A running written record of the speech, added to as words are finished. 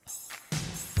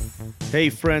Hey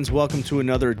friends, welcome to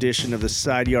another edition of the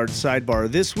Side Yard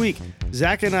Sidebar. This week,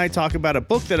 Zach and I talk about a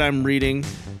book that I'm reading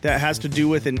that has to do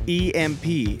with an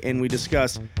EMP, and we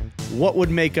discuss what would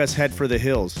make us head for the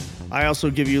hills. I also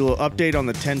give you a little update on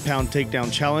the 10-pound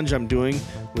takedown challenge I'm doing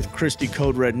with Christy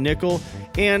Code Red Nickel,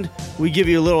 and we give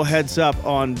you a little heads up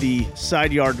on the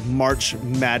Side Yard March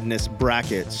Madness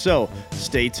bracket. So,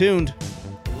 stay tuned.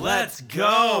 Let's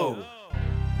go!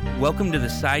 Welcome to the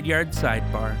Side Yard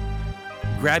Sidebar.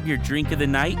 Grab your drink of the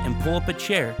night and pull up a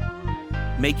chair.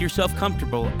 Make yourself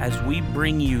comfortable as we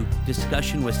bring you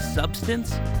discussion with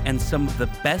substance and some of the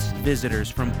best visitors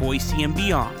from Boise and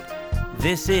beyond.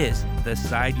 This is the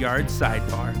Side Yard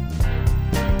Sidebar.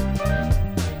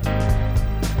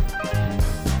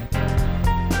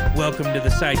 Welcome to the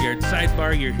Side Yard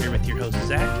Sidebar. You're here with your host,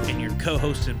 Zach, and your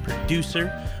co-host and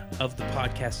producer of the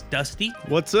podcast, Dusty.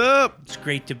 What's up? It's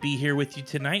great to be here with you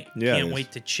tonight. Yeah, Can't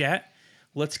wait to chat.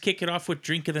 Let's kick it off with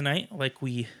drink of the night like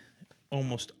we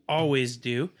almost always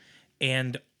do.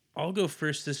 And I'll go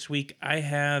first this week. I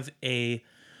have a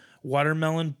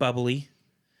watermelon bubbly,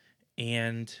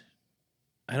 and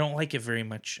I don't like it very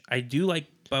much. I do like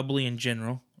bubbly in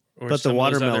general. But the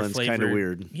watermelon's kind of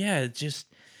weird. Yeah,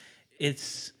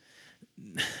 it's,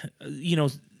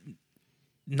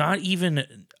 not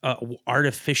even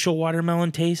artificial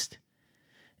watermelon taste.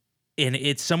 And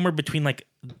it's somewhere between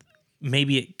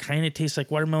maybe it kind of tastes like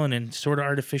watermelon and sort of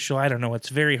artificial. I don't know. It's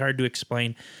very hard to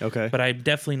explain. Okay. But I'm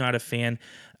definitely not a fan.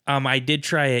 I did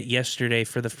try it yesterday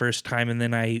for the first time, and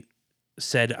then I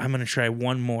said, I'm going to try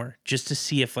one more just to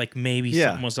see if maybe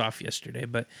something was off yesterday.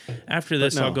 But after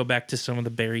this, I'll go back to some of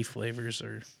the berry flavors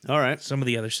or some of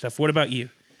the other stuff. What about you?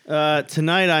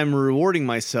 Tonight, I'm rewarding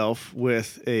myself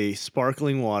with a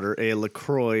sparkling water, a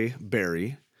LaCroix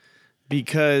berry,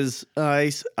 because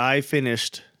I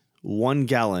finished 1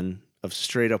 gallon of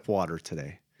straight up water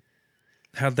today.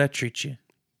 How'd that treat you?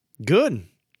 Good.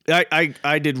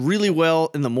 I did really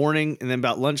well in the morning, and then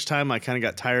about lunchtime, I kind of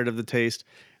got tired of the taste,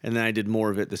 and then I did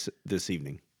more of it this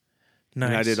evening. Nice.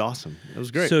 And I did awesome. It was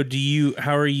great. So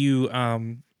how are you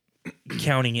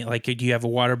counting it? Do you have a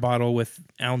water bottle with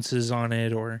ounces on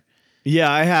it, or?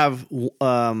 Yeah, I have. We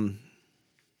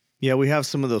have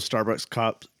some of those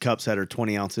Starbucks cups that are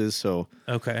 20 ounces. So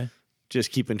okay,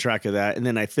 just keeping track of that. And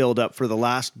then I filled up for the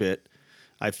last bit.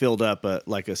 I filled up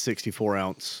a 64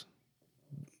 ounce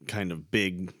kind of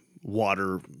big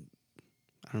water.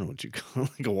 I don't know what you call it,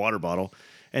 like a water bottle.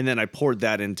 And then I poured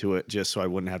that into it just so I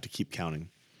wouldn't have to keep counting.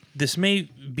 This may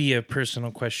be a personal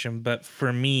question, but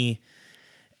for me,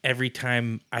 every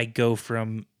time I go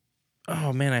from,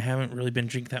 oh man, I haven't really been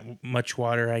drinking that much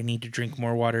water, I need to drink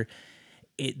more water,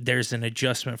 there's an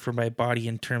adjustment for my body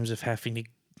in terms of having to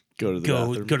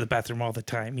go to the bathroom all the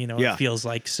time. It feels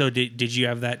like. So did you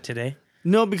have that today?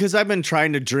 No, because I've been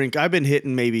trying to drink. I've been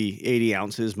hitting maybe 80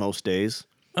 ounces most days.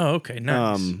 Oh, okay,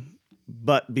 nice.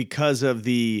 But because of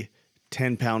the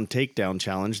 10-pound takedown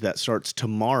challenge that starts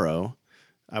tomorrow,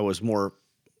 I was more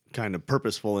kind of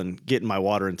purposeful in getting my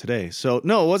water in today. So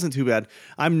no, it wasn't too bad.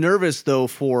 I'm nervous though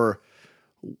for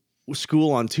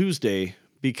school on Tuesday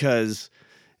because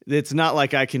it's not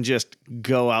like I can just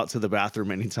go out to the bathroom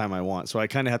anytime I want. So I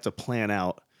kind of have to plan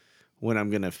out when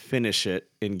I'm going to finish it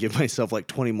and give myself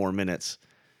 20 more minutes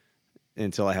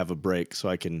until I have a break so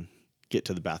I can get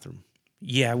to the bathroom.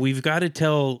 Yeah, we've got to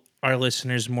tell our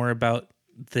listeners more about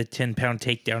the 10-pound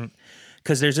takedown,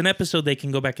 because there's an episode they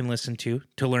can go back and listen to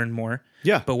learn more.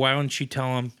 Yeah. But why don't you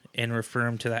tell them and refer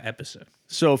them to that episode?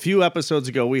 So a few episodes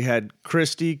ago, we had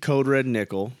Christy Code Red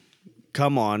Nickel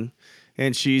come on,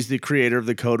 and she's the creator of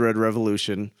the Code Red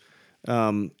Revolution.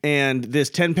 And this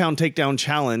 10-pound takedown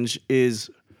challenge is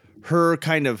her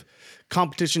kind of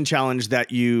competition challenge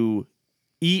that you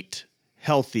eat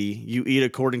healthy, you eat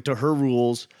according to her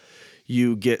rules,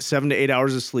 you get 7 to 8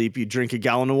 hours of sleep, you drink a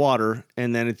gallon of water,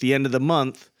 and then at the end of the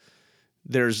month,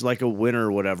 there's a winner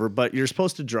or whatever, but you're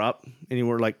supposed to drop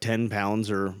anywhere 10 pounds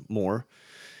or more.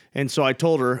 And so I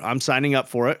told her I'm signing up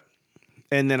for it.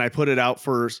 And then I put it out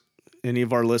for any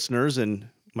of our listeners, and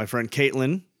my friend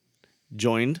Caitlin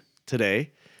joined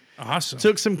today. Awesome.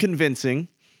 Took some convincing.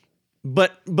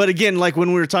 But again,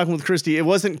 when we were talking with Christy, it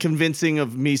wasn't convincing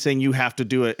of me saying you have to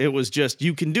do it. It was just,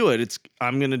 you can do it.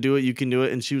 I'm going to do it. You can do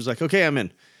it. And she was like, okay, I'm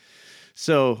in.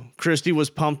 So Christy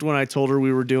was pumped when I told her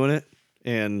we were doing it,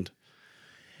 and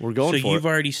we're going for it. So you've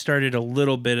already started a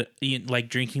little bit,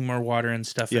 drinking more water and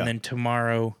stuff, and then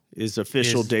tomorrow is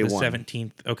official day one.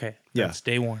 17th. Okay, that's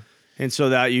day one. And so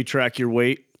that you track your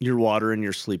weight, your water, and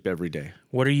your sleep every day.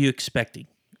 What are you expecting?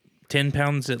 10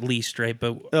 pounds at least, right?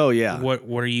 But oh yeah, what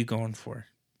are you going for?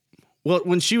 Well,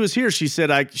 when she was here, she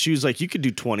said she was like, you could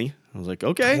do 20. I was like,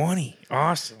 okay. 20.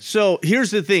 Awesome. So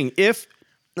here's the thing. If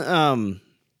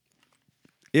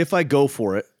I go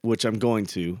for it, which I'm going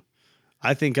to,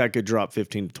 I think I could drop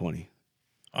 15 to 20.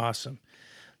 Awesome.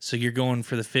 So you're going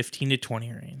for the 15 to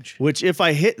 20 range. Which if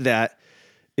I hit that,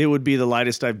 it would be the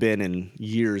lightest I've been in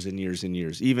years and years and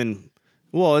years. Even,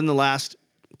 well, in the last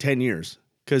 10 years.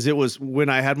 Because it was when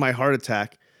I had my heart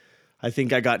attack, I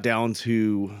think I got down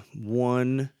to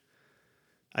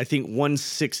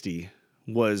 160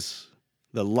 was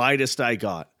the lightest I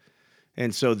got.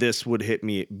 And so this would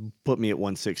put me at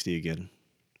 160 again.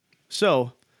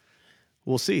 So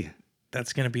we'll see.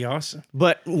 That's going to be awesome.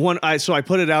 But so I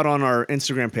put it out on our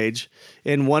Instagram page,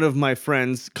 and one of my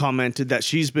friends commented that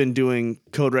she's been doing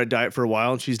Code Red diet for a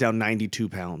while, and she's down 92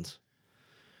 pounds.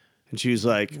 And she was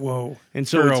like, "Whoa!" And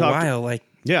so for a while, like,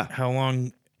 yeah, how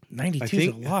long? 92 is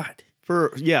a lot.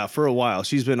 For a while,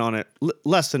 she's been on it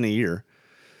less than a year.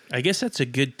 I guess that's a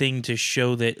good thing to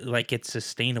show that like it's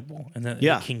sustainable and that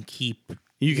it can keep.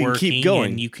 You can keep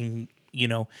going, and you can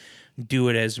do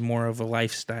it as more of a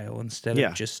lifestyle instead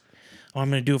of just. Oh, I'm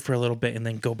going to do it for a little bit and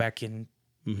then go back and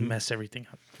mess everything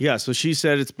up. Yeah, so she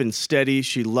said it's been steady.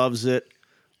 She loves it.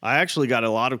 I actually got a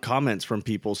lot of comments from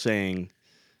people saying,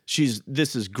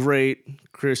 this is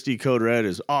great. Christy Code Red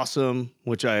is awesome,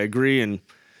 which I agree.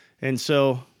 And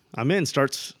so I'm in.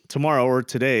 Starts tomorrow or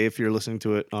today if you're listening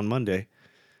to it on Monday.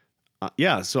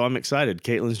 So I'm excited.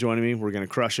 Caitlin's joining me. We're going to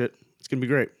crush it. It's going to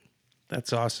be great.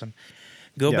 That's awesome.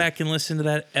 Go back and listen to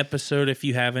that episode if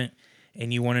you haven't.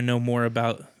 And you want to know more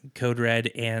about Code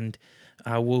Red, and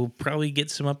we'll probably get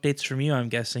some updates from you, I'm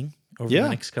guessing, over the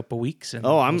next couple of weeks, and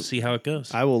we'll see how it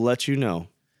goes. I will let you know.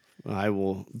 I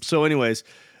will. So anyways,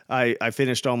 I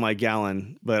finished all my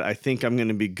gallon, but I think I'm going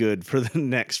to be good for the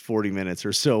next 40 minutes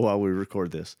or so while we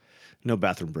record this. No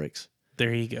bathroom breaks.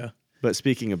 There you go. But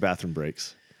speaking of bathroom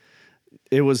breaks,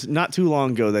 it was not too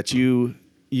long ago that you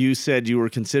said you were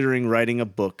considering writing a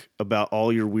book about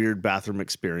all your weird bathroom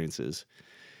experiences.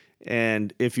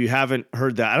 And if you haven't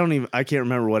heard that, I can't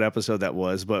remember what episode that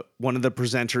was, but one of the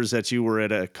presenters that you were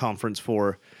at a conference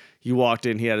for, you walked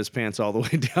in, he had his pants all the way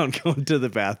down going to the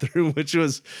bathroom, which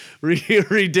was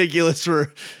ridiculous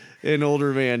for an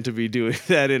older man to be doing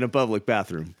that in a public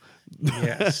bathroom.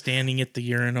 Yeah, standing at the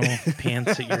urinal,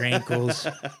 pants at your ankles.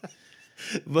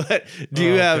 But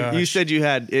you said you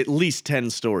had at least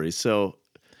 10 stories. So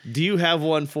do you have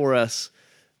one for us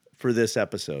for this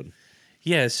episode?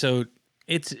 Yeah, so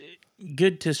it's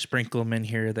good to sprinkle them in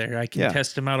here or there. I can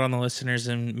test them out on the listeners,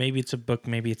 and maybe it's a book,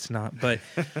 maybe it's not. But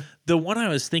the one I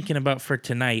was thinking about for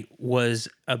tonight was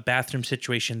a bathroom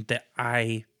situation that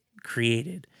I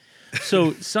created.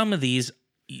 So some of these,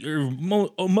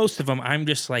 most of them, I'm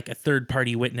just like a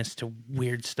third-party witness to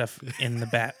weird stuff in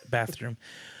the bathroom.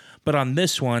 But on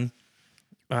this one,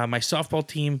 my softball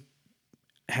team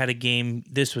had a game.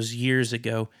 This was years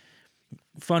ago.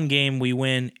 Fun game. We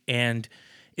win, and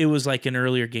it was like an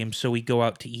earlier game, so we go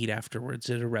out to eat afterwards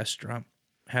at a restaurant,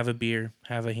 have a beer,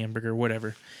 have a hamburger,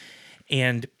 whatever.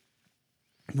 And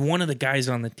one of the guys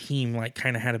on the team like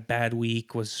kind of had a bad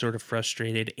week, was sort of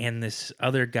frustrated, and this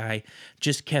other guy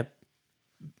just kept,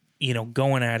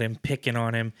 going at him, picking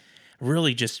on him,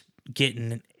 really just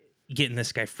getting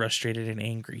this guy frustrated and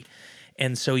angry.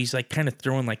 And so he's like kind of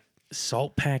throwing like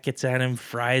salt packets at him,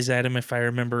 fries at him, if I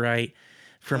remember right,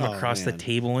 from across the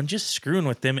table, and just screwing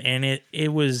with them. And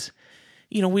it was,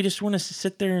 we just want to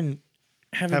sit there and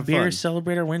have a beer, fun,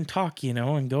 celebrate our win, talk,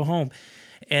 and go home.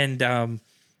 And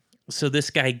so this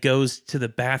guy goes to the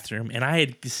bathroom, and I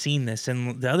had seen this,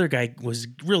 and the other guy was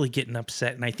really getting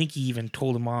upset, and I think he even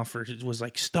told him off, or was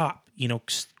like, stop,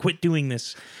 quit doing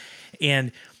this.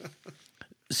 And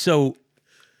so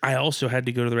I also had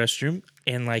to go to the restroom,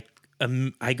 and like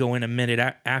I go in a minute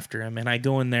after him, and I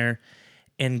go in there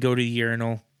and go to the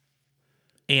urinal,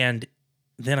 and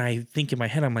then I think in my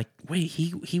head, I'm like, wait,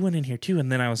 he went in here too.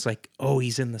 And then I was like, oh,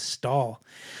 he's in the stall.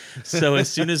 So as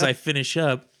soon as I finish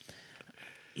up,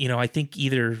 I think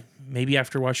either maybe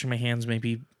after washing my hands,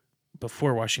 maybe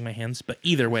before washing my hands, but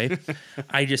either way,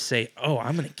 I just say, oh,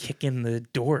 I'm going to kick in the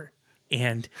door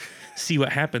and see what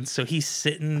happens. So he's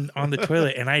sitting on the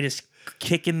toilet, and I just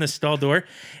kick in the stall door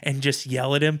and just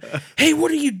yell at him, hey, what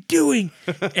are you doing?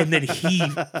 And then he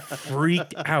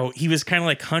freaked out. He was kind of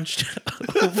like hunched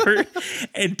over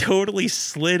and totally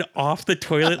slid off the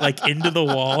toilet, like into the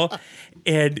wall,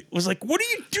 and was like, what are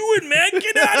you doing, man?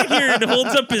 Get out of here. And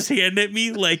holds up his hand at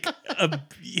me like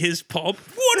his palm.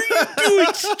 What are you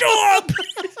doing? Stop.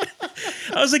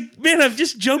 I was like, man, I'm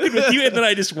just joking with you. And then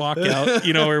I just walk out,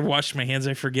 or wash my hands.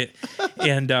 I forget.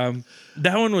 And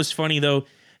that one was funny though,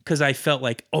 because I felt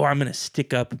like, oh, I'm going to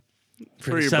stick up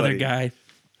for your this other buddy. guy.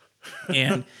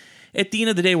 And at the end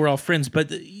of the day, we're all friends.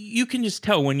 But you can just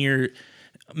tell when you're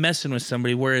messing with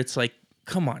somebody where it's like,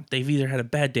 come on, they've either had a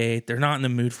bad day, they're not in the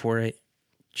mood for it.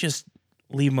 Just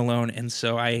leave them alone. And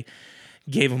so I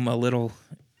gave him a little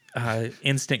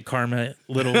instant karma,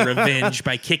 little revenge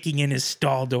by kicking in his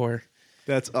stall door.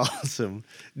 That's awesome.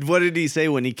 What did he say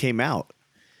when he came out?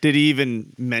 Did he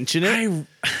even mention it?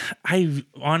 I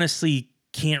honestly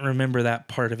can't remember that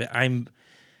part of it.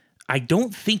 I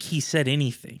don't think he said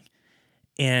anything.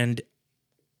 And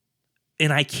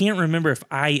I can't remember if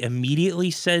I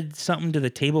immediately said something to the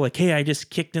table like, "Hey, I just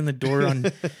kicked in the door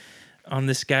on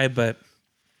this guy," but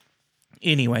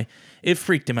anyway, it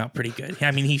freaked him out pretty good.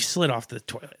 I mean, he slid off the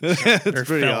toilet. That's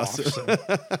pretty awesome.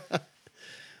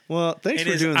 Well, thanks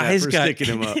for doing that, for sticking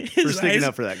him up. For sticking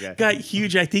up for that guy. Got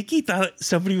huge. I think he thought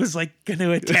somebody was like going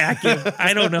to attack him.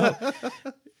 I don't know.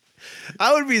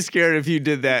 I would be scared if you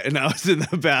did that and I was in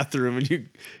the bathroom and you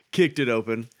kicked it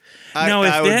open. No,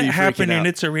 if I would that be freaking happened and out.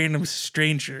 it's a random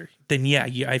stranger, then yeah,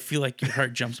 I feel like your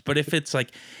heart jumps. But if it's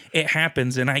like it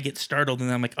happens and I get startled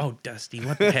and I'm like, "Oh, Dusty,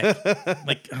 what the heck?"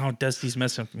 Like, "Oh, Dusty's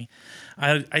messing with me."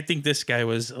 I think this guy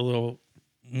was a little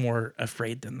more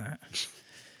afraid than that.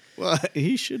 Well,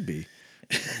 he should be.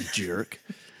 Jerk.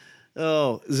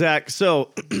 Oh, Zach.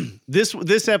 So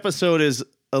this episode is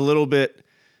a little bit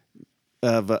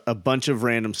of a bunch of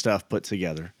random stuff put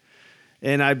together.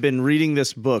 And I've been reading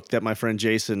this book that my friend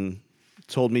Jason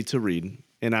told me to read,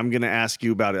 and I'm going to ask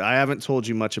you about it. I haven't told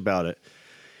you much about it.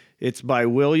 It's by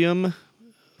William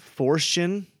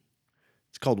Forstchen.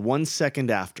 It's called 1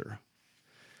 Second After.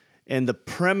 And the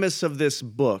premise of this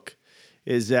book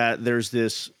is that there's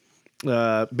this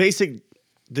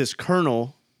this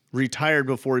colonel retired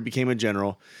before he became a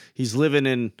general. He's living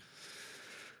in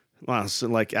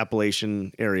like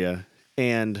Appalachian area,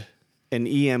 and an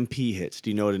EMP hits. Do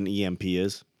you know what an EMP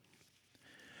is?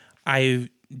 I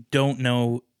don't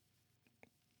know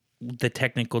the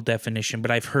technical definition,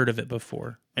 but I've heard of it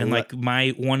before. And like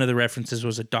one of the references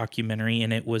was a documentary,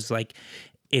 and it was like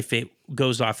if it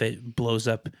goes off, it blows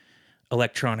up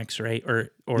electronics, right? Or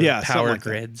power like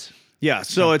grids. That. Yeah,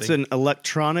 so it's an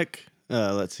electronic,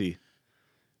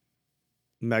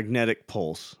 magnetic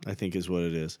pulse, I think is what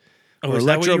it is. Oh, is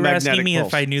that what you were asking me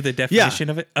if I knew the definition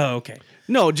of it? Oh, okay.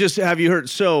 No, just have you heard?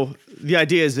 So the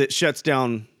idea is it shuts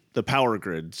down the power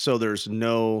grid, so there's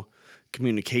no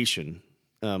communication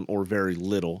or very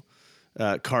little.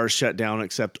 Cars shut down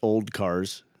except old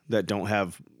cars that don't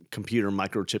have computer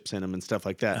microchips in them and stuff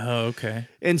like that. Oh, okay.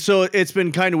 And so it's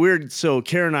been kind of weird. So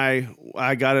Karen and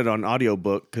I got it on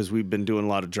audiobook because we've been doing a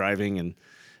lot of driving,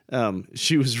 and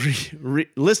she was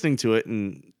listening to it,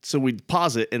 and so we'd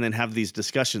pause it and then have these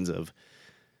discussions of,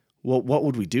 well, what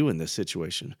would we do in this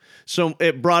situation? So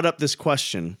it brought up this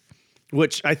question,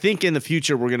 which I think in the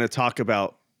future we're going to talk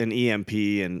about an EMP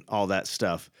and all that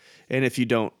stuff. And if you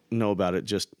don't know about it,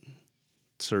 just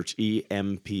search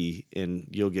EMP and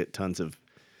you'll get tons of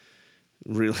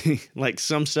really like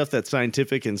some stuff that's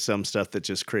scientific and some stuff that's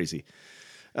just crazy.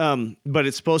 But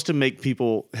it's supposed to make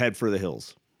people head for the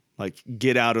hills, like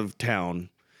get out of town.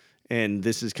 And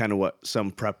this is kind of what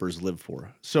some preppers live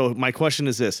for. So my question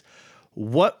is this: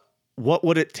 what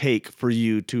would it take for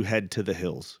you to head to the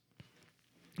hills?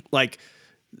 Like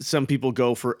some people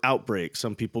go for outbreak,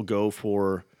 some people go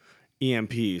for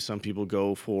EMP, some people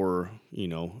go for,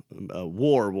 a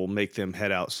war will make them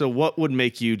head out. So what would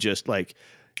make you just like,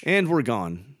 and we're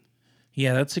gone?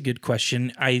 Yeah, that's a good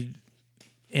question. I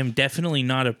am definitely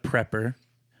not a prepper,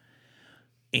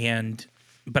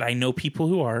 but I know people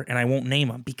who are, and I won't name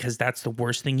them because that's the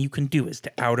worst thing you can do is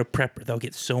to out a prepper. They'll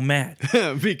get so mad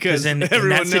because in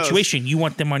that situation, you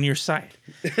want them on your side.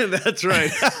 That's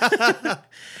right.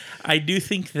 I do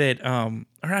think that,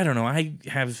 or I don't know, I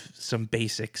have some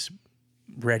basics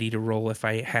ready to roll if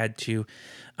I had to.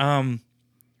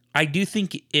 I do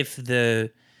think if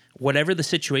whatever the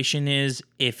situation is,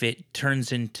 if it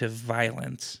turns into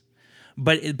violence.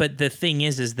 But the thing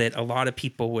is that a lot of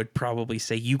people would probably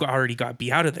say you already got to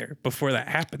be out of there before that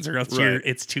happens, or else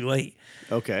it's too late.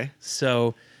 Okay.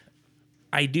 So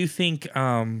I do think,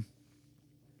 and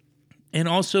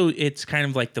also it's kind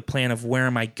of like the plan of where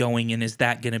am I going, and is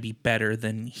that going to be better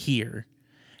than here?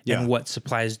 Yeah. And what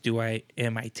supplies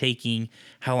am I taking?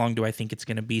 How long do I think it's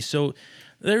going to be? So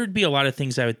there would be a lot of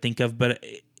things I would think of, but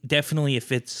definitely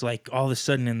if it's like all of a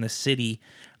sudden in the city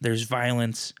there's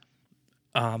violence.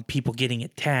 People getting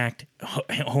attacked,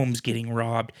 homes getting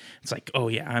robbed. It's like, oh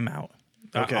yeah, I'm out.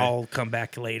 Okay. I'll come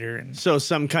back later. So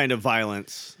some kind of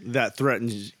violence that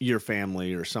threatens your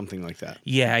family or something like that.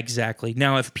 Yeah, exactly.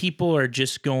 Now, if people are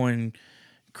just going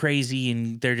crazy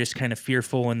and they're just kind of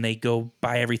fearful and they go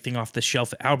buy everything off the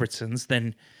shelf at Albertsons,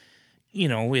 then,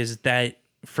 is that,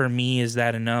 for me, is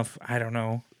that enough? I don't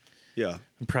know. Yeah.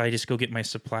 I'd probably just go get my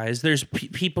supplies. There's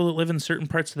people that live in certain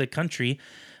parts of the country.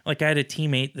 Like I had a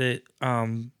teammate that,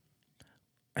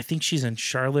 I think she's in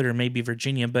Charlotte or maybe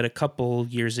Virginia, but a couple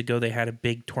years ago they had a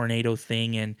big tornado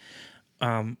thing and,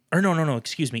 no,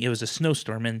 excuse me. It was a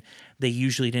snowstorm and they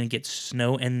usually didn't get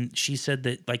snow. And she said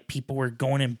that like people were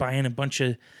going and buying a bunch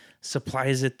of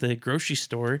supplies at the grocery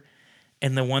store.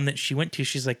 And the one that she went to,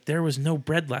 she's like, there was no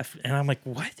bread left. And I'm like,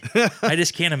 what? I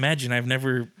just can't imagine. I've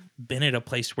never been at a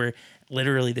place where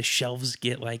literally the shelves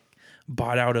get like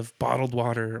bought out of bottled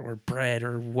water or bread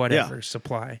or whatever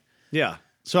supply. Yeah.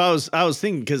 So I was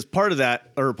thinking, because part of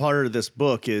this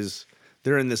book is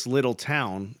they're in this little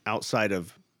town outside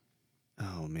of,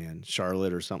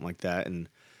 Charlotte or something like that. And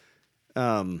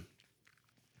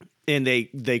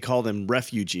they call them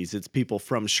refugees. It's people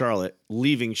from Charlotte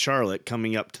leaving Charlotte,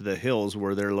 coming up to the hills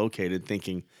where they're located,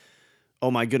 thinking, oh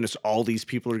my goodness, all these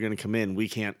people are going to come in. We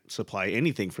can't supply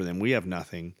anything for them. We have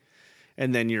nothing.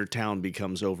 And then your town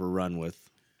becomes overrun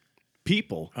with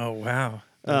people. Oh, wow.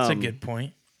 That's a good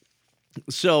point.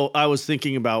 So I was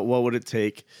thinking about what would it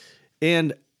take.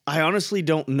 And I honestly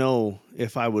don't know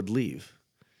if I would leave,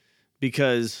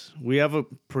 because we have a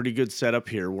pretty good setup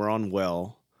here. We're on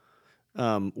well,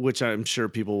 which I'm sure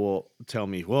people will tell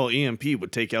me, well, EMP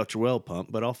would take out your well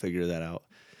pump, but I'll figure that out.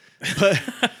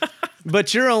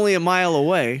 But you're only a mile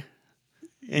away.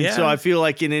 And so I feel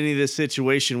like in any of this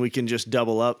situation, we can just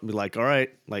double up and be like, all right,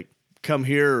 like come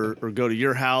here or go to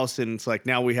your house. And it's like,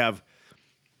 now we have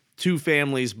two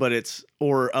families,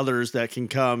 or others that can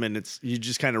come, and you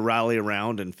just kind of rally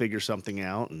around and figure something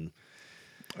out. And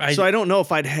so I don't know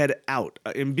if I'd head out,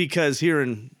 and because here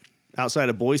outside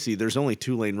of Boise, there's only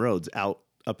 2-lane roads out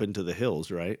up into the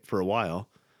hills, right? For a while.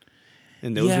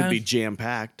 And those would be jam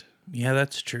packed. Yeah,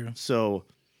 that's true. So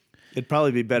it'd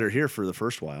probably be better here for the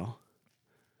first while.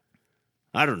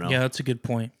 I don't know. Yeah, that's a good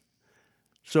point.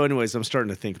 So anyways, I'm starting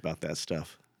to think about that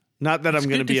stuff. Not that I'm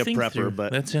going to be a prepper,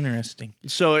 but that's interesting.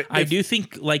 So I do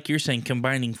think, like you're saying,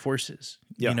 combining forces,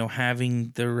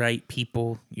 having the right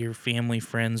people, your family,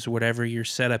 friends, whatever your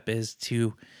setup is,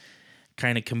 to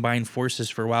kind of combine forces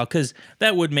for a while. Because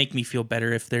that would make me feel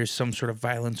better if there's some sort of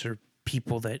violence or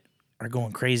people that are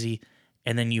going crazy.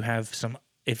 And then you have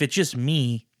if it's just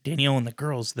me, Danielle, and the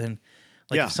girls, then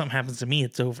if something happens to me,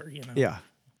 it's over, Yeah.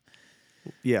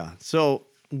 Yeah. So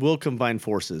we'll combine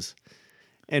forces.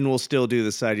 And we'll still do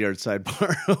the side yard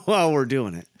sidebar while we're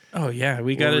doing it. Oh, yeah.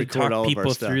 We got to talk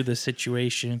people through the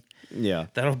situation. Yeah.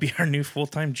 That'll be our new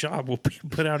full-time job. We'll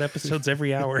put out episodes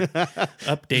every hour.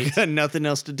 Updates. Got nothing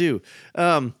else to do.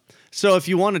 So if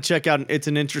you want to check out, it's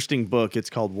an interesting book. It's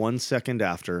called 1 Second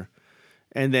After.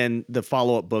 And then the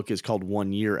follow-up book is called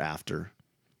 1 Year After.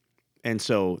 And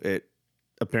so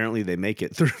apparently they make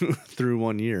it through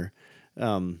 1 year.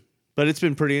 But it's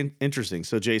been pretty interesting.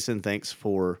 So Jason, thanks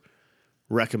for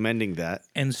recommending that.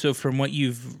 And so from what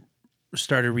you've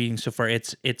started reading so far,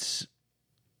 it's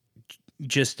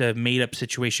just a made up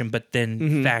situation, but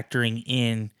then factoring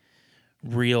in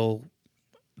real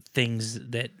things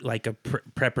that like a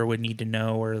prepper would need to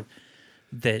know, or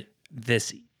that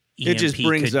this EMP it just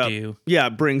brings could up do. Yeah,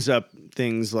 it brings up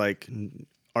things like,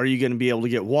 are you going to be able to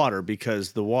get water,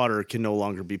 because the water can no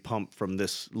longer be pumped from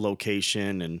this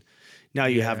location, and now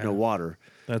you have no water.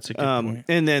 That's a good point.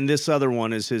 And then this other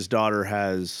one is his daughter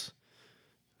has,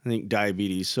 I think,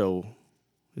 diabetes. So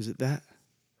is it that?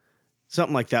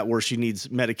 Something like that, where she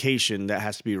needs medication that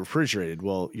has to be refrigerated.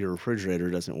 Well, your refrigerator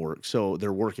doesn't work. So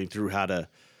they're working through how to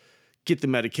get the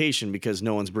medication, because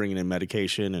no one's bringing in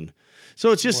medication. And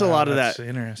so it's just a lot of that.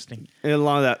 Interesting. And a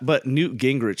lot of that. But Newt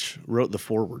Gingrich wrote the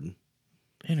foreword.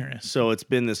 Interesting. So it's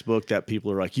been this book that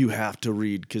people are like, you have to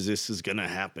read because this is going to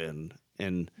happen.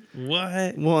 And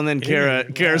what? Well, and then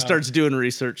Kara starts doing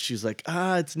research. She's like,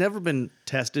 it's never been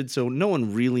tested, so no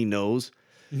one really knows.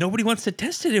 Nobody wants to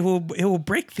test it. It will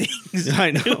break things. I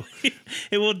know.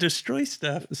 It will destroy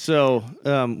stuff. So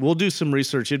we'll do some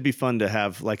research. It'd be fun to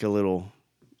have like a little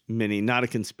mini, not a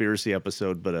conspiracy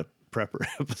episode, but a prepper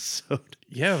episode.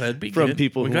 Yeah, that'd be from good.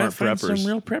 people who aren't find preppers. Some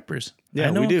real preppers. Yeah,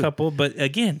 I know we do. a couple, but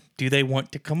again, do they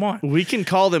want to come on? We can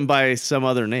call them by some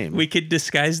other name. We could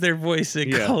disguise their voice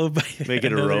and call it by make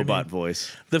it a robot name.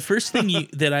 voice. The first thing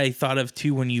that I thought of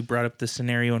too when you brought up the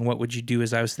scenario and what would you do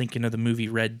is I was thinking of the movie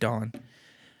Red Dawn.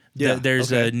 Yeah,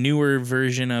 there's a newer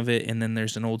version of it, and then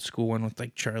there's an old school one with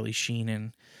like Charlie Sheen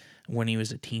and when he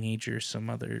was a teenager, some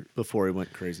other before he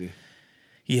went crazy.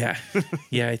 Yeah.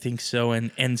 Yeah, I think so.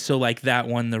 And so like that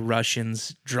one, the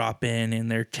Russians drop in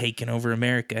and they're taking over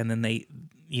America, and then they,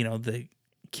 the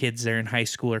kids there in high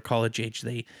school or college age,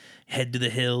 they head to the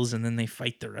hills and then they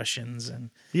fight the Russians, and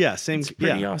Yeah, same. it's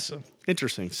pretty Yeah, awesome.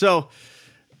 interesting. So,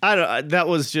 I don't. That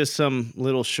was just some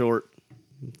little short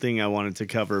thing I wanted to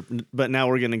cover. But now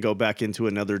we're going to go back into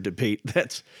another debate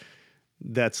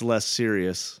that's less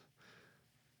serious.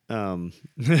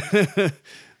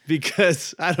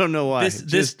 Because I don't know why.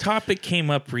 This topic came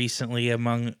up recently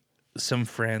among some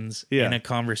friends in a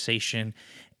conversation,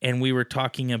 and we were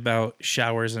talking about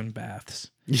showers and baths.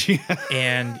 Yeah.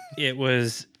 And it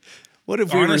was What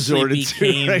if we honestly resorted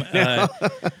became to right now?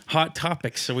 a hot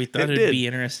topic, so we thought It it'd did. be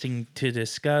interesting to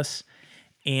discuss.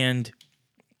 And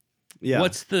Yeah.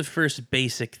 what's the first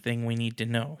basic thing we need to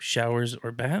know? Showers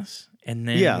or baths? And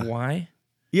then why?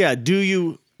 Yeah. Do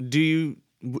you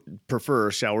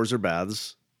prefer showers or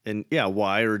baths? And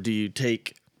why? Or do you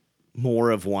take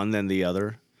more of one than the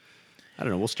other? I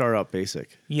don't know. We'll start out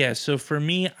basic. Yeah, so for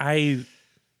me,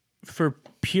 for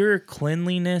pure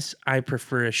cleanliness, I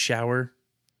prefer a shower,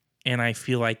 and I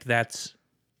feel like that's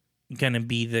going to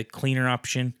be the cleaner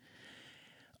option.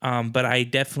 But I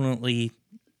definitely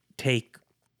take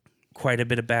quite a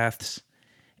bit of baths,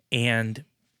 and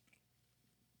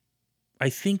I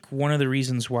think one of the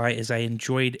reasons why is I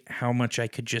enjoyed how much I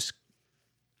could just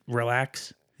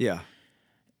relax, Yeah.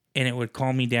 and it would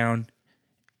calm me down,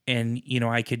 and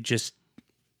I could just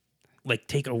like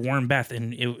take a warm bath,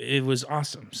 and it was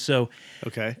awesome. So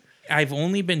Okay. I've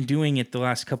only been doing it the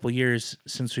last couple of years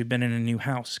since we've been in a new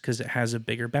house because it has a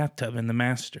bigger bathtub in the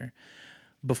master.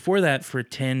 Before that, for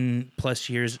 10 plus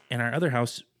years in our other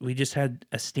house, we just had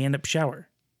a stand-up shower.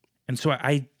 And so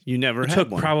I You never had took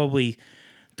one. probably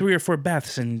 3 or 4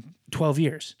 baths in 12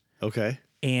 years. Okay.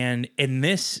 And in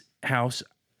this house,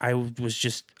 I was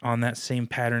just on that same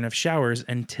pattern of showers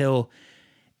until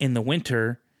in the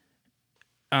winter,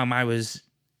 I was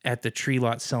at the tree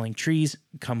lot selling trees,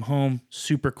 come home,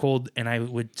 super cold, and I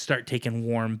would start taking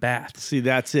warm baths. See,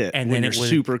 that's it. And when then you're it would-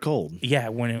 super cold. Yeah,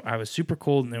 I was super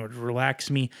cold, and it would relax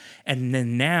me. And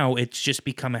then now it's just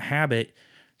become a habit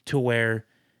to where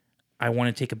I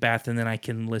want to take a bath, and then I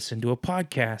can listen to a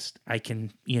podcast. I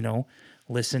can,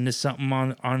 listen to something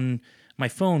on my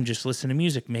phone, just listen to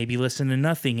music, maybe listen to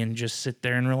nothing and just sit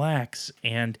there and relax.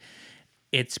 And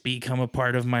it's become a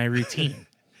part of my routine.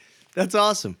 That's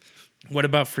awesome. What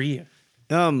about for you?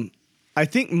 I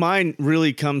think mine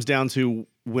really comes down to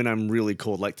when I'm really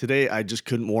cold. Like today, I just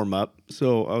couldn't warm up.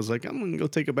 So I was like, I'm going to go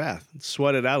take a bath,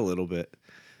 sweat it out a little bit.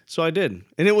 So I did.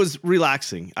 And it was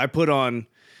relaxing. I put on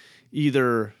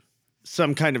either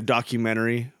some kind of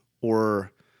documentary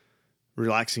or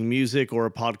relaxing music or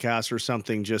a podcast or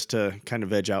something just to kind of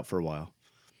veg out for a while.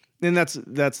 And that's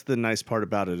the nice part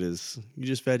about it is you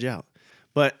just veg out.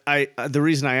 But the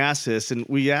reason I asked this, and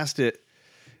we asked it,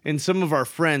 and some of our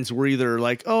friends were either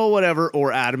like, oh, whatever,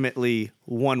 or adamantly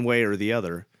one way or the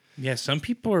other. Yeah, some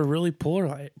people are really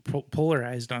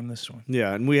polarized on this one.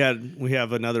 Yeah, and we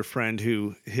have another friend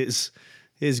who his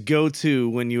go-to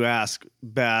when you ask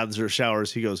baths or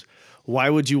showers, he goes, why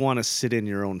would you want to sit in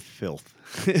your own filth?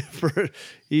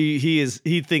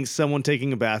 He thinks someone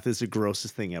taking a bath is the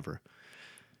grossest thing ever.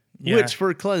 Yeah. Which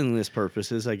for cleanliness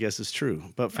purposes, I guess is true.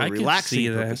 But for I could see relaxing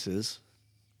that. purposes,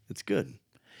 it's good.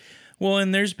 Well,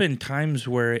 and there's been times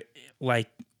where, like,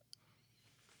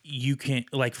 you can,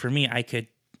 like, for me, I could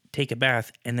take a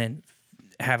bath and then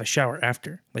have a shower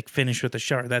after, like, finish with a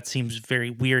shower. That seems very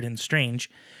weird and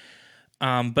strange.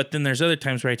 But then there's other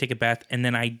times where I take a bath and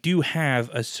then I do have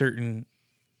a certain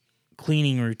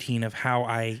cleaning routine of how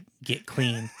I get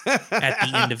clean at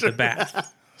the end of the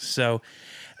bath. So,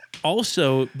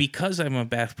 also, because I'm a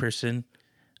bath person,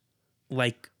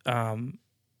 like, a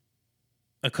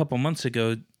couple months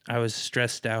ago, I was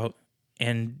stressed out,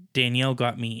 and Danielle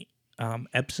got me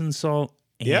Epsom salt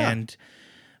and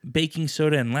baking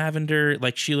soda and lavender.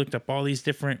 Like, she looked up all these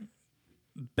different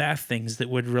bath things that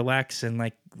would relax and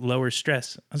like lower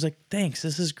stress. I was like, thanks,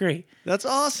 this is great. That's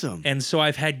awesome. And so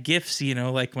I've had gifts,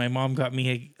 like my mom got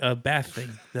me a bath thing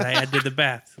that I add to the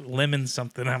bath, lemon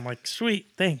something. I'm like,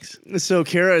 sweet, thanks. So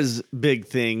Kara's big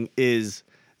thing is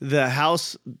the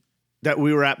house that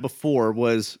we were at before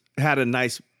had a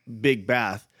nice big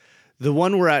bath. The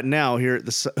one we're at now here at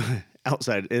the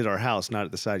outside at our house, not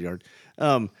at the side yard.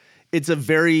 It's a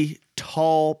very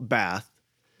tall bath,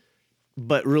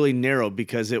 but really narrow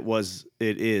because it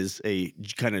is a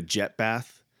kind of jet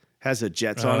bath, has a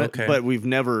jets on it, okay. but we've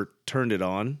never turned it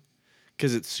on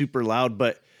because it's super loud.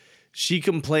 But she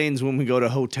complains when we go to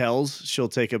hotels, she'll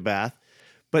take a bath,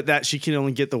 but that she can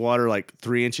only get the water like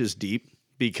 3 inches deep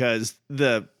because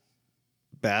the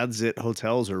baths at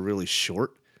hotels are really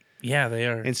short. Yeah, they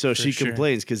are. And so for she sure.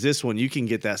 complains because this one, you can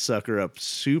get that sucker up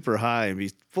super high and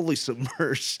be fully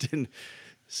submerged. And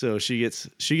So she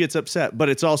gets upset, but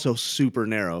it's also super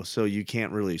narrow, so you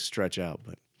can't really stretch out.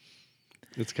 But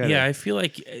it's kind of Yeah, I feel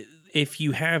like if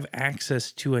you have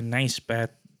access to a nice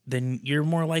bath, then you're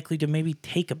more likely to maybe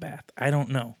take a bath. I don't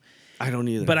know. I don't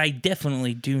either. But I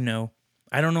definitely do know.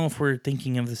 I don't know if we're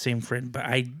thinking of the same friend, but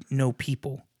I know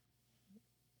people,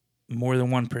 more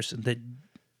than one person, that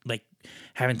like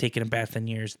haven't taken a bath in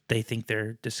years. They think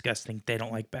they're disgusting. They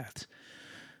don't like baths.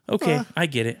 Okay, I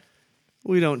get it.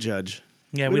 we don't judge.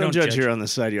 Yeah, we don't judge here on the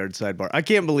Side Yard Sidebar. I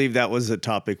can't believe that was a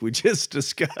topic we just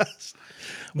discussed.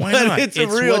 Why But not? It's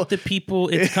It's, a real. what the people.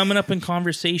 It's coming up in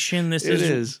conversation. This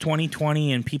is.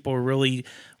 2020, and people are really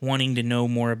wanting to know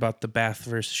more about the bath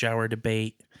versus shower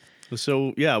debate.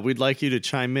 So yeah, we'd like you to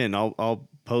chime in. I'll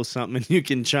post something and you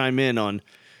can chime in on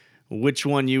which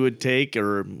one you would take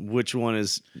or which one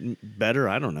is better.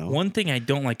 I don't know. One thing I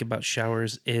don't like about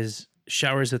showers is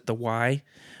showers at the Y,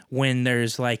 when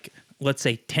there's like, let's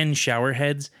say 10 shower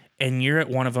heads and you're at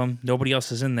one of them, nobody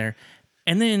else is in there.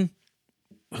 And then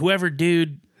whoever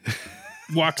dude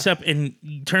walks up and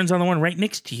turns on the one right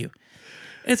next to you.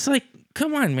 It's like,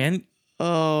 come on, man.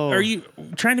 Oh, Are you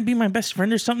trying to be my best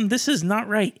friend or something? This is not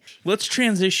right. Let's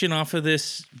transition off of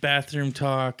this bathroom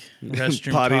talk,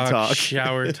 restroom Potty talk, talk.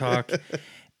 shower talk.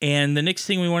 And the next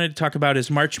thing we wanted to talk about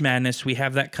is March Madness. We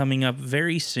have that coming up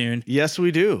very soon. yes, we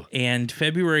do. And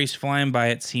February's flying by,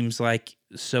 it seems like.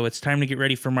 So it's time to get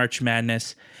ready for March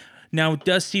Madness. Now,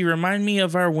 Dusty, remind me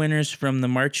of our winners from the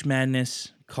March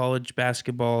Madness college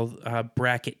basketball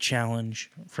bracket challenge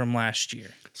from last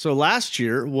year. So last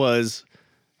year was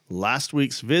last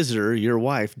week's visitor, your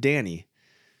wife, Danny.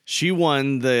 She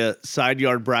won the Side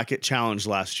Yard Bracket Challenge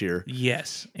last year.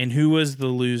 Yes. And who was the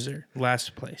loser?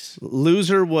 Last place.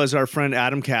 Loser was our friend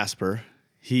Adam Casper.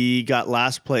 He got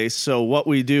last place. So what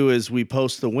we do is we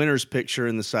post the winner's picture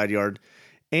in the Side Yard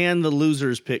and the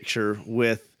loser's picture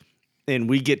and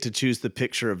we get to choose the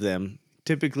picture of them.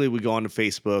 Typically, we go onto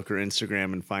Facebook or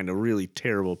Instagram and find a really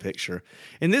terrible picture.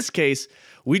 In this case,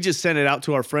 we just sent it out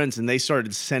to our friends and they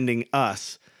started sending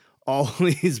us all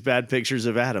these bad pictures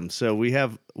of Adam. So we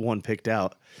have one picked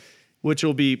out, which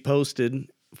will be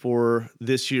posted for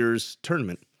this year's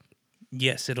tournament.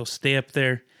 Yes, it'll stay up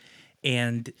there.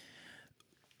 And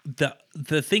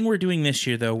the thing we're doing this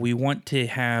year, though, we want to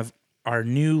have our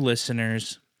new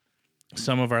listeners,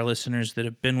 some of our listeners that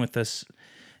have been with us,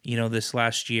 this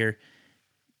last year,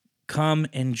 come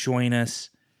and join us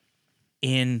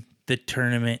in the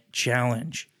tournament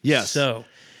challenge. Yes. So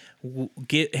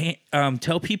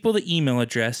tell people the email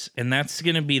address, and that's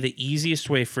going to be the easiest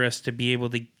way for us to be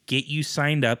able to get you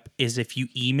signed up is if you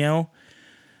email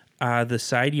the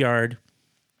Side Yard.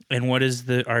 And what is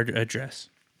our address?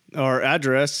 Our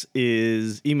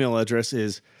email address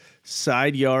is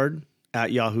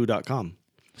sideyard@yahoo.com.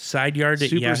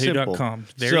 Sideyard@yahoo.com.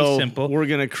 Very so simple. We're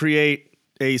going to create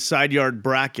a Side Yard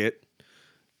bracket.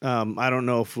 I don't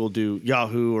know if we'll do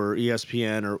Yahoo or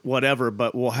ESPN or whatever,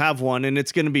 but we'll have one, and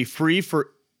it's going to be free for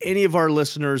any of our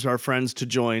listeners, our friends to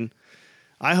join.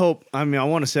 I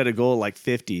want to set a goal like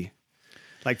 50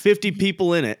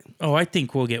 people in it. Oh, I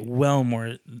think we'll get way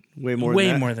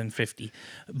more than 50.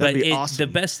 But be awesome. The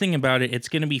best thing about it, it's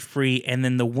going to be free, and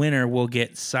then the winner will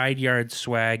get Side Yard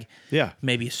swag. Yeah.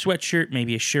 Maybe a sweatshirt,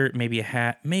 maybe a shirt, maybe a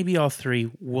hat, maybe all three.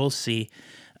 We'll see.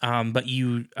 But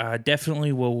you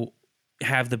definitely will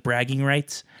have the bragging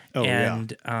rights.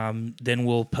 Then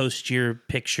we'll post your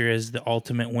picture as the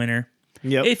ultimate winner.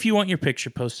 Yep. If you want your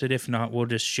picture posted. If not, we'll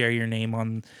just share your name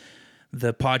on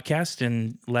the podcast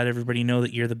and let everybody know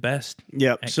that you're the best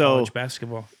Yep. at So college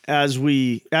basketball. as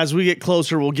we get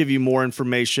closer, we'll give you more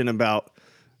information about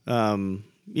how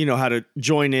to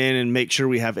join in and make sure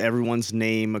we have everyone's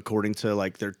name according to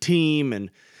like their team and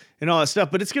all that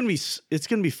stuff. But it's gonna be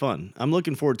fun. I'm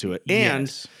looking forward to it. And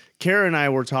Yes. Kara and I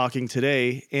were talking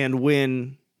today, and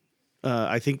when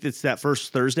I think it's that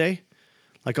first Thursday,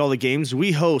 like all the games,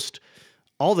 we host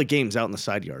all the games out in the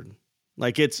Side Yard.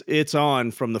 Like it's on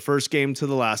from the first game to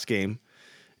the last game.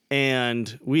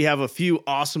 And we have a few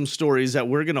awesome stories that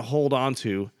we're going to hold on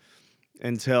to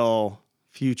until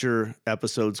future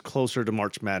episodes closer to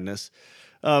March Madness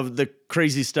of the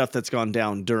crazy stuff that's gone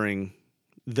down during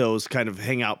those kind of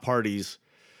hangout parties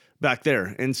back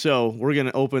there. And so we're going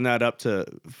to open that up to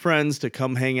friends to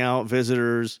come hang out,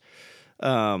 visitors,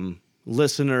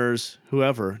 listeners,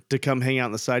 whoever, to come hang out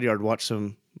in the Side Yard, watch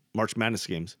some March Madness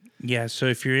games. Yeah, so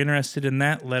if you're interested in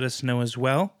that, let us know as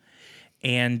well.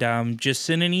 And just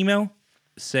send an email.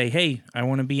 Say, hey, I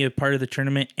want to be a part of the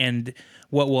tournament. And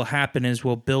what will happen is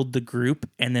we'll build the group,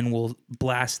 and then we'll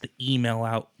blast the email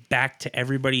out back to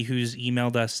everybody who's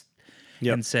emailed us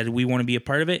and said, we want to be a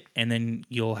part of it. And then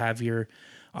you'll have your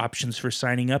options for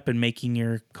signing up and making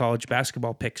your college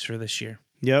basketball picks for this year.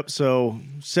 Yep. So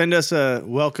send us a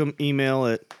welcome email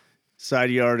at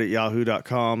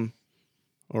sideyard@yahoo.com,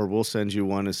 or we'll send you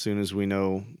one as soon as we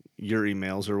know your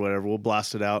emails or whatever. We'll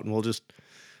blast it out, and we're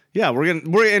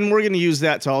gonna use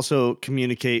that to also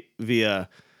communicate via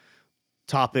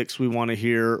topics we want to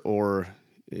hear, or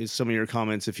some of your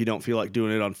comments. If you don't feel like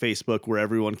doing it on Facebook where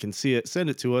everyone can see it, send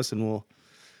it to us, and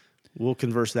we'll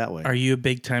converse that way. Are you a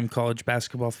big time college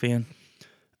basketball fan?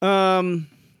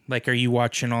 Like, are you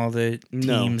watching all the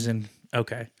teams? No. And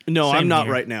okay, No, Same I'm not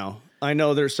here. right now. I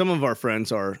know there's some of our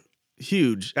friends are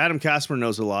huge. Adam Casper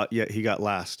knows a lot, yet he got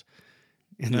last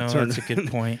in the No, tournament. that's a good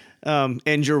point.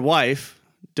 And your wife,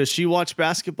 does she watch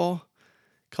basketball?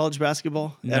 College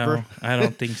basketball ever? No, I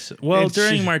don't think so. Well, And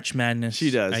during she- March Madness,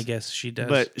 she does. I guess she does.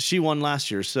 But she won last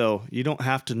year, so you don't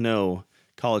have to know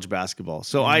college basketball.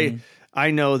 So Mm-hmm.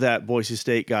 I know that Boise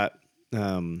State got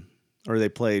or they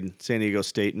played San Diego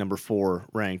State number 4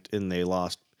 ranked, and they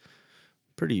lost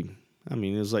pretty. I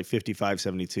mean, it was like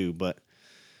 55-72, but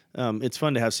it's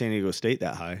fun to have San Diego State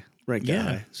that high, ranked that yeah,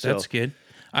 high. So that's good.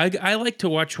 I like to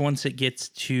watch once it gets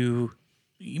to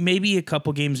maybe a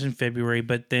couple games in February,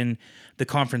 but then the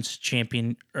conference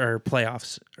champion or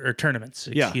playoffs or tournaments,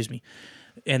 Yeah. excuse me.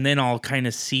 And then I'll kind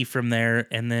of see from there.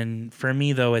 And then for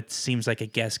me, though, it seems like a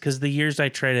guess because the years I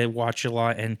try to watch a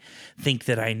lot and think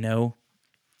that I know,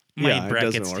 my Yeah, it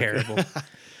bracket's doesn't work. terrible.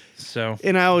 So,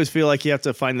 And I always feel like you have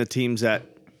to find the teams that,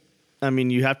 I mean,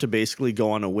 you have to basically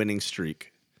go on a winning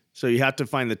streak. So you have to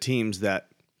find the teams that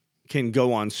can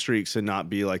go on streaks and not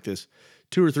be like this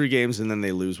 2 or 3 games and then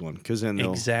they lose one, because then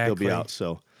they'll Exactly. be out.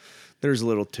 So there's a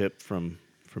little tip from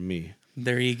me.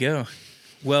 there you go.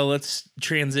 Well, let's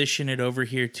transition it over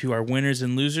here to our winners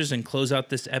and losers and close out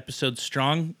this episode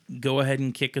strong. Go ahead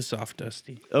and kick us off,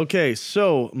 Dusty. Okay,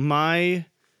 so my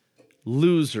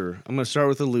loser, I'm going to start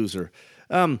with a loser.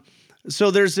 So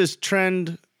there's this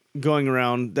trend going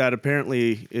around that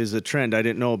apparently is a trend I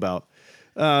didn't know about.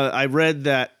 I read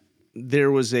that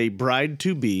there was a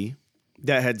bride-to-be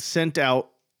that had sent out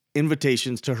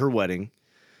invitations to her wedding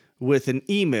with an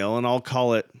email, and I'll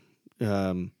call it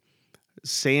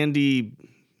Sandy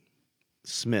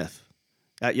Smith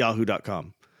at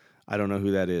yahoo.com. I don't know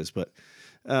who that is, but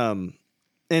and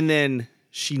then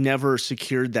she never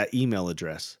secured that email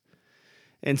address.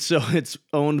 And so it's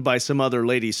owned by some other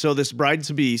lady. So this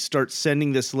bride-to-be starts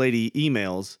sending this lady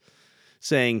emails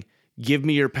saying, "Give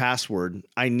me your password.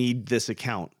 I need this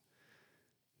account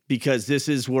because this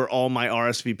is where all my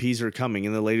RSVPs are coming."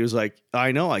 And the lady was like,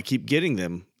 "I know, I keep getting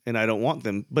them and I don't want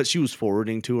them." But she was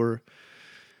forwarding to her.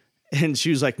 And she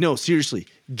was like, "No, seriously,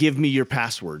 give me your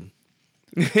password."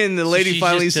 And the lady She's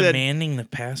finally just said, demanding the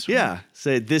password. "Yeah,"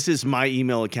 said, "This is my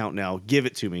email account now. Give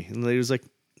it to me." And the lady was like,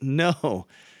 "No."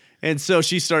 And so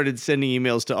she started sending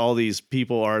emails to all these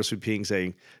people RSVPing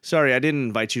saying, "Sorry, I didn't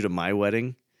invite you to my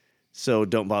wedding, so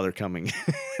don't bother coming."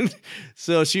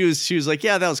 So she was like,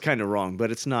 "Yeah, that was kind of wrong,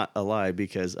 but it's not a lie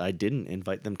because I didn't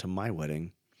invite them to my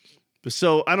wedding."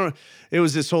 So I don't. It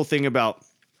was this whole thing about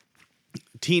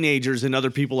teenagers and other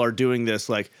people are doing this.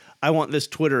 Like, "I want this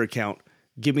Twitter account.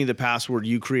 Give me the password.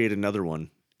 You create another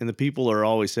one." And the people are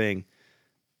always saying,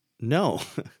 "No,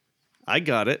 I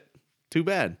got it. Too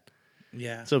bad."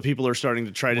 Yeah. So people are starting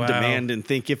to try to Wow. demand and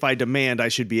think if I demand, I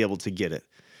should be able to get it.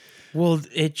 Well,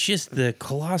 it's just the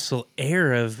colossal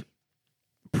error of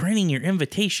printing your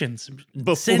invitations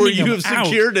Before sending you them have out,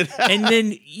 secured it. and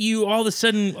then you all of a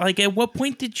sudden, like, at what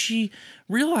point did she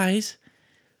realize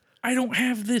I don't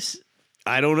have this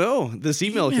I don't know. This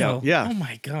email account. Yeah. Oh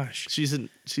my gosh. She's an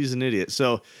idiot.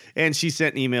 So, and she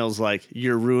sent emails like,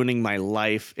 "You're ruining my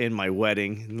life and my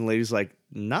wedding." And the lady's like,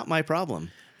 "Not my problem.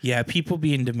 Yeah, people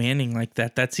being demanding like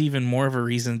that, that's even more of a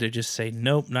reason to just say,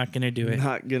 nope, not going to do it.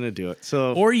 Not going to do it."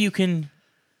 So Or you can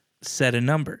set a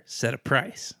number, set a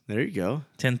price. there you go.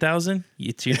 10,000,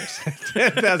 it's yours.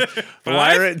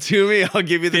 Wire it to me. I'll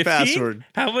give you the 15? password.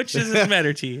 How much does this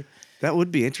matter to you? That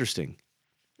would be interesting.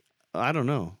 I don't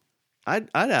know. I'd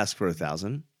ask for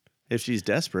 1,000 if she's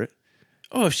desperate.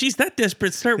 Oh, if she's that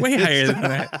desperate, start way higher than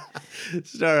that.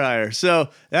 Start higher. So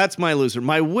that's my loser.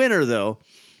 My winner, though,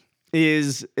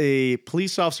 is a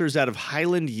police officers out of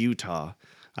Highland, Utah.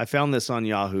 I found this on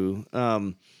Yahoo,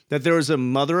 that there was a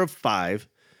mother of 5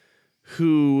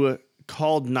 who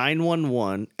called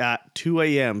 911 at 2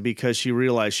 a.m. because she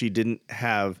realized she didn't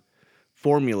have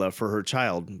formula for her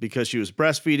child because she was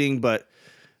breastfeeding, but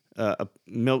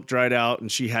milk dried out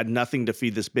and she had nothing to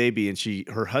feed this baby. And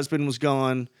her husband was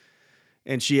gone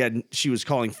and she was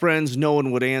calling friends. No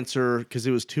one would answer because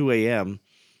it was 2 a.m.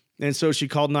 And so she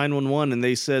called 911 and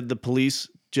they said the police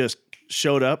just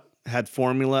showed up had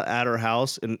formula at her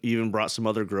house and even brought some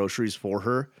other groceries for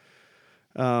her.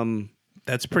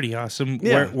 That's pretty awesome.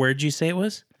 Yeah. Where'd you say it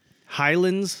was?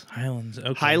 Highlands,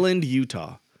 Okay. Highland,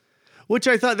 Utah. Which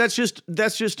I thought that's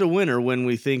just a winner when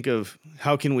we think of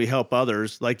how can we help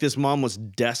others. Like this mom was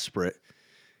desperate,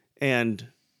 and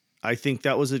I think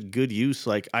that was a good use.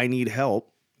 Like I need help.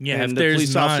 Yeah, and if the there's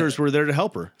police not officers were there to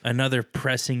help her. another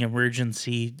pressing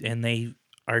emergency and they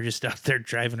are just out there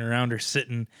driving around or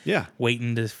sitting Yeah.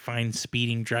 waiting to find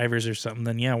speeding drivers or something,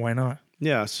 then yeah, why not?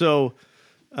 Yeah. So,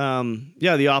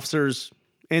 the officers,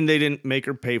 and they didn't make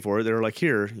her pay for it. They were like,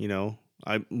 here,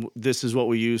 this is what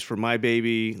we use for my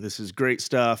baby. This is great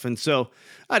stuff. And so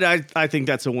I think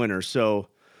that's a winner. So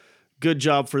good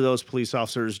job for those police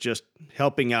officers just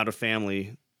helping out a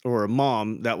family or a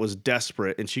mom that was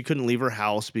desperate and she couldn't leave her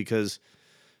house because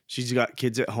she's got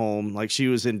kids at home. Like she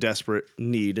was in desperate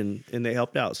need and they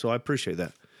helped out. So I appreciate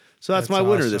that. So that's my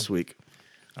winner awesome. this week.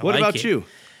 I What like about it. you?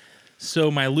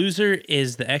 So my loser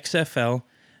is the XFL.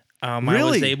 I was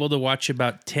Really? able to watch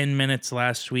about 10 minutes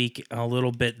last week, a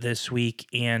little bit this week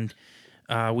and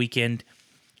weekend.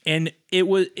 And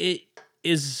it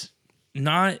is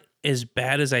not as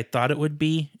bad as I thought it would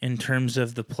be in terms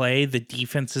of the play. The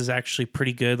defense is actually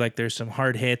pretty good. Like there's some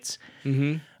hard hits,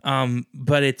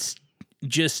 but it's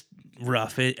just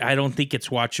rough. I don't think it's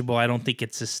watchable. I don't think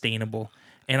it's sustainable.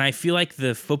 And I feel like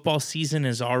the football season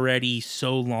is already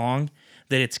so long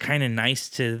that it's kind of nice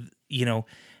to,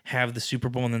 have the Super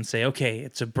Bowl and then say, okay,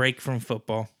 it's a break from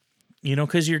football,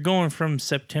 because you're going from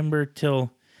September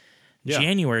till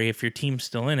January if your team's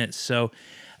still in it. So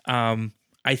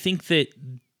I think that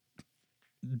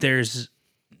there's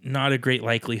not a great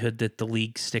likelihood that the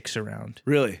league sticks around.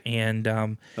 Really?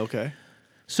 And Okay.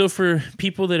 so for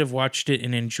people that have watched it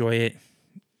and enjoy it,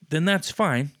 then that's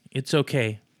fine. It's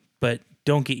okay. But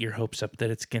don't get your hopes up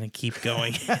that it's going to keep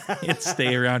going and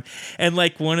stay around. And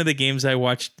like one of the games I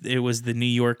watched, it was the New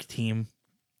York team,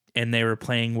 and they were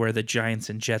playing where the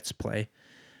Giants and Jets play.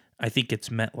 I think it's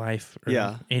MetLife.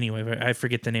 Anyway, I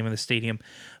forget the name of the stadium.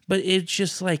 But it's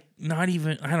just like not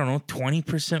even,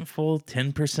 20% full,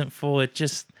 10% full. It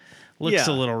just looks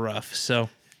a little rough. So,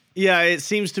 yeah, it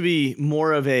seems to be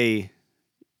more of a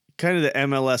kind of the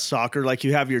MLS soccer. Like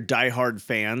you have your diehard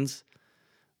fans,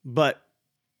 but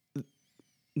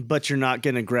you're not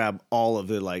going to grab all of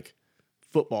the like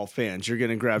football fans. You're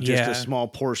going to grab just a small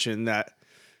portion that,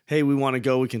 hey, we want to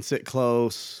go. We can sit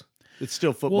close. It's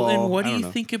still football. Well, and what do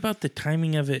you think about the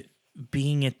timing of it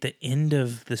being at the end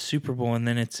of the Super Bowl and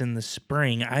then it's in the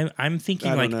spring? I'm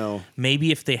thinking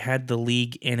maybe if they had the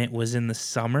league and it was in the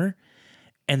summer,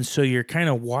 and so you're kind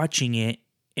of watching it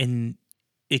and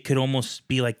it could almost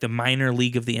be like the minor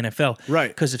league of the NFL. Right.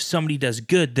 Because if somebody does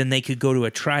good, then they could go to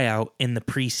a tryout in the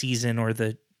preseason or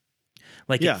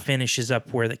it finishes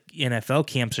up where the NFL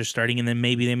camps are starting and then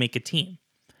maybe they make a team.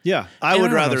 Yeah, I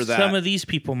would rather that. Some of these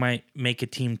people might make a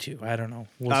team too. I don't know.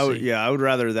 We'll see. I would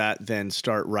rather that than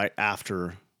start right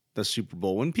after the Super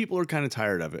Bowl when people are kind of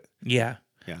tired of it. Yeah.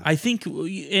 Yeah. I think,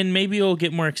 and maybe it'll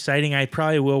get more exciting. I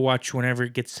probably will watch whenever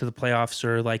it gets to the playoffs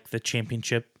or like the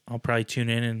championship. I'll probably tune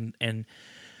in and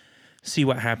see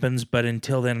what happens. But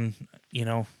until then,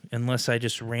 unless I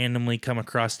just randomly come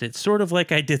across it, sort of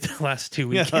like I did the last 2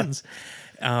 weekends,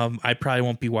 I probably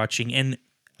won't be watching. And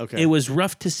it was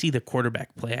rough to see the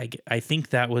quarterback play. I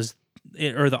think that was,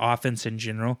 or the offense in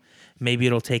general. Maybe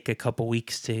it'll take a couple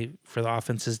weeks for the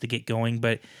offenses to get going,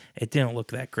 but it didn't look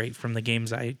that great from the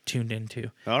games I tuned into.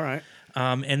 All right.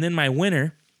 And then my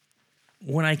winner,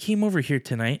 when I came over here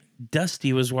tonight,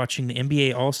 Dusty was watching the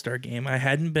NBA All-Star game. I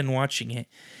hadn't been watching it,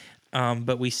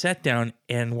 but we sat down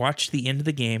and watched the end of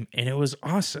the game, and it was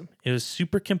awesome. It was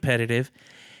super competitive.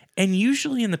 And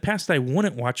usually in the past, I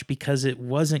wouldn't watch because it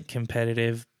wasn't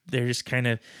competitive. They're just kind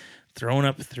of throwing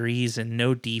up threes and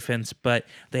no defense. But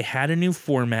they had a new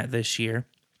format this year,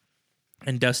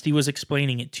 and Dusty was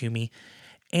explaining it to me.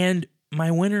 And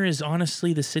my winner is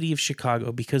honestly the city of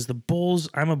Chicago because the Bulls,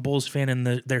 I'm a Bulls fan, and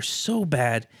they're so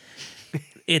bad.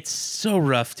 It's so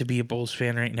rough to be a Bulls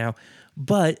fan right now.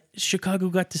 But Chicago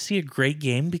got to see a great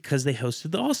game because they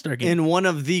hosted the All-Star game. And one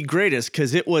of the greatest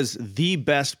because it was the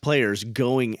best players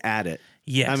going at it.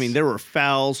 Yes. I mean, there were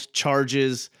fouls,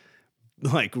 charges,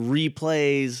 like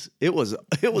replays. It was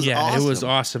awesome. It was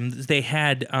awesome. They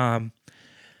had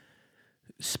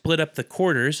split up the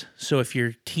quarters. So if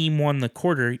your team won the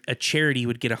quarter, a charity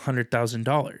would get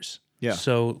 $100,000. Yeah.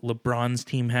 So LeBron's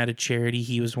team had a charity.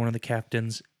 He was one of the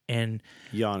captains. And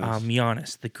Giannis.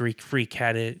 Giannis, the Greek freak,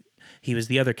 had it. he was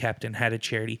the other captain, had a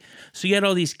charity. So you had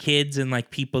all these kids and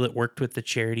like people that worked with the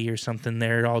charity or something.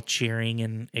 They're all cheering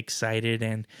and excited.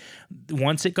 And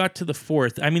once it got to the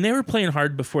fourth, I mean, they were playing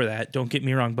hard before that, don't get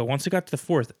me wrong. But once it got to the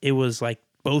fourth, it was like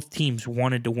both teams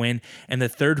wanted to win. And the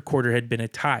third quarter had been a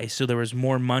tie. So there was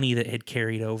more money that had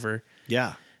carried over.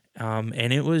 Yeah.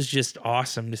 And it was just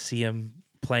awesome to see them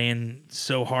playing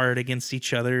so hard against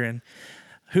each other. And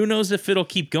who knows if it'll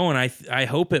keep going. I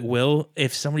hope it will.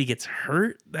 If somebody gets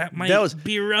hurt, that might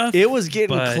be rough. It was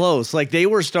getting close. Like they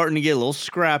were starting to get a little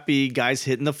scrappy, guys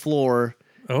hitting the floor.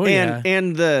 Oh,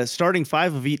 And the starting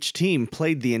five of each team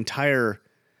played the entire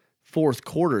fourth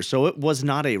quarter. So it was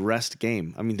not a rest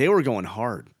game. I mean, they were going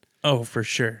hard. Oh, for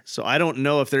sure. So I don't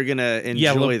know if they're going to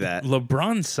enjoy that.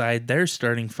 LeBron's side, their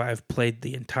starting five played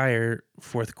the entire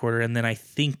fourth quarter. And then I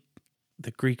think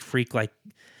the Greek Freak, like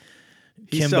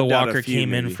Kemba Walker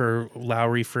came in for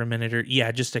Lowry for a minute, or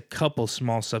just a couple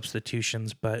small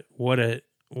substitutions. But what a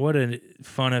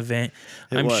fun event.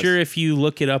 I'm sure if you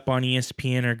look it up on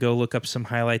ESPN or go look up some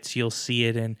highlights, you'll see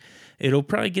it, and it'll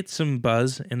probably get some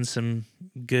buzz and some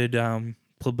good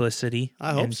publicity.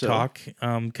 I hope so. Talk,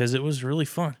 because it was really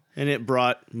fun. And it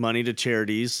brought money to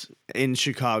charities in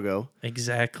Chicago.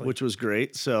 Exactly. Which was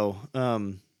great. So,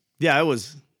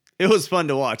 it was fun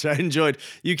to watch. I enjoyed.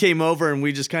 You came over and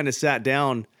we just kind of sat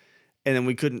down, and then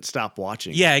we couldn't stop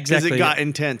watching. Yeah, exactly. Because it got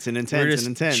intense and intense We're just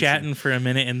and intense. chatting for a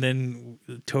minute, and then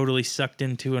totally sucked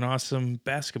into an awesome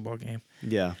basketball game.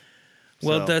 Yeah.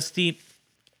 Well, Dusty,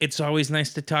 it's always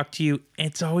nice to talk to you.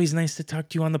 It's always nice to talk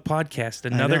to you on the podcast.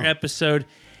 Another episode,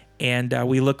 and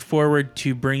we look forward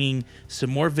to bringing some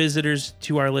more visitors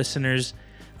to our listeners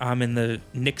in the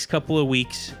next couple of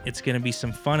weeks. It's going to be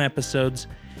some fun episodes.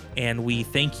 And we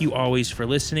thank you always for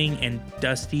listening. And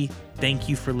Dusty, thank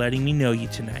you for letting me know you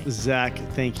tonight. Zach,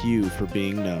 thank you for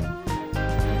being known.